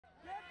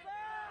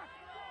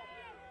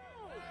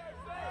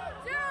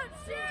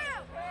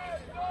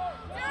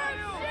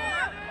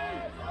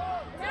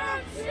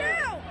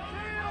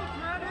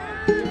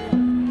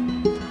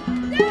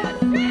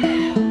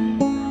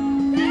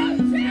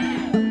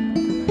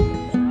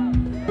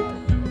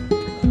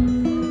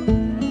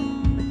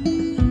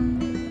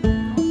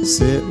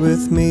Sit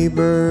with me,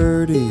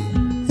 birdie,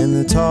 in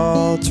the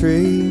tall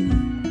tree.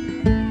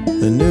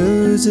 The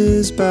news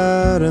is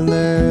bad and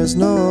there's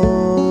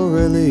no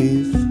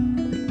relief.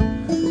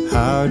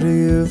 How do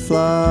you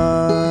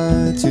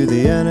fly to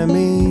the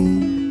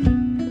enemy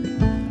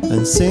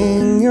and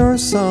sing your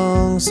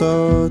song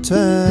so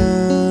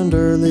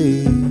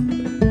tenderly?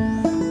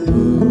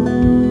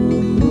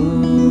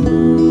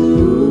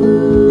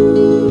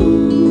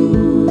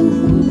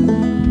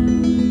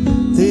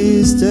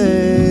 These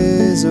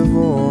days of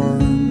war,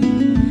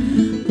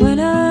 when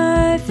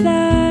I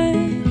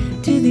fly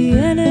to the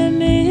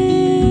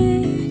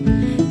enemy,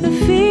 the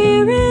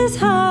fear is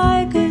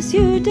high 'cause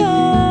you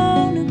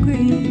don't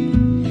agree,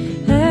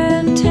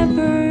 and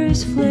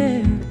tempers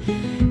flare,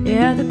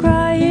 yeah, the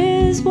cry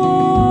is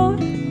war.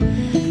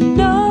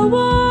 No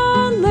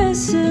one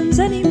listens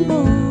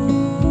anymore.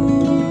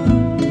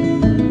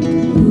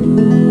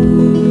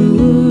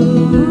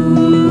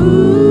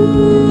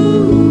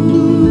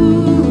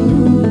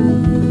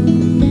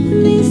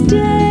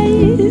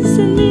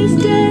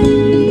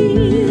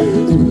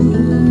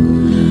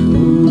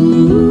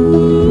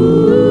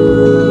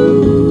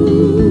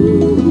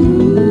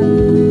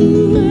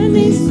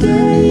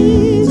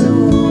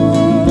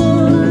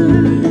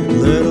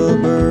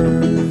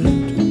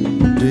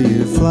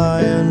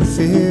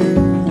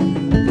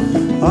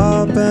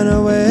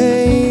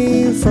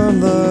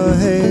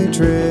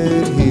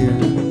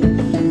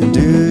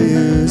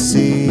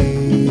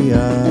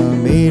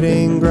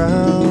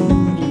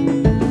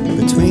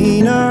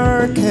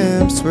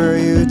 Where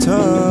you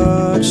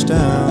touch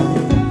down.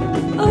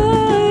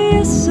 Oh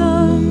yes,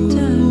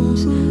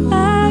 sometimes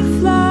I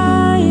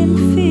fly in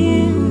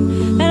fear,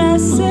 and I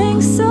sing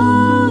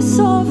so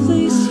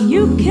softly so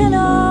you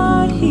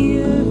cannot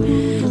hear.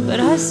 But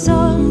I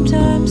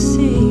sometimes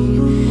see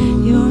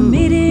your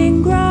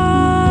meeting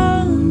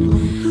ground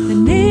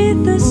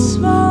beneath the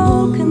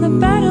smoke and the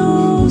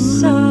battle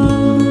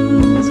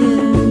sounds,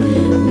 yeah.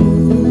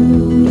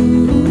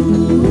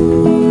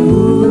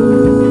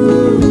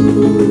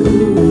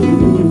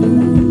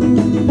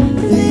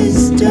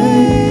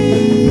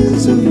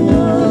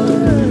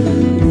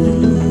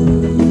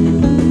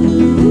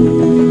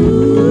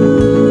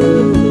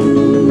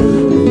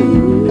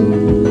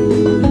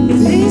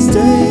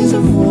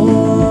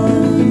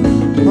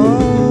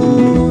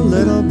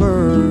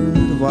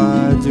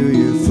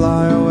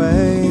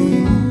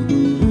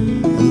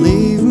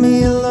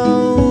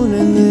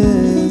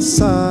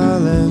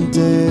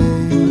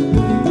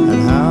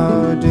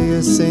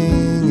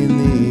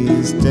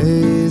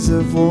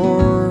 Of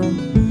war,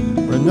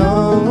 where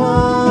no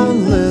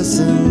one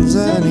listens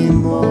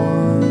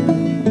anymore.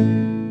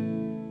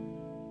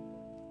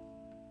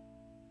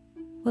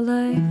 Well,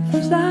 I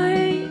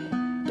fly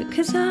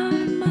because I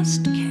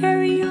must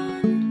carry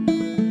on,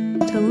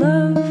 to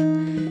love,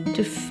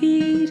 to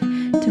feed,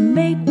 to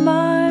make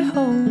my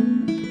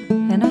home.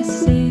 And I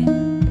sing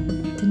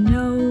to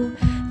know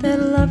that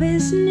love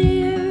is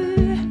near,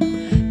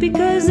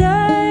 because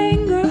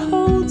anger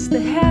holds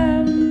the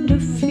hand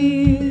of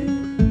fear.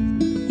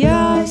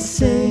 I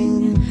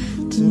sing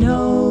to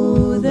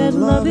know that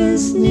love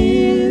is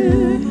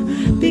near,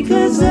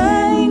 because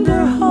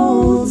anger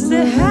holds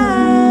the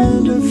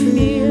hand of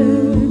fear.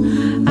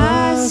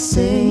 I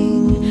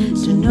sing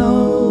to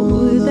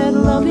know that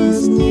love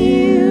is near.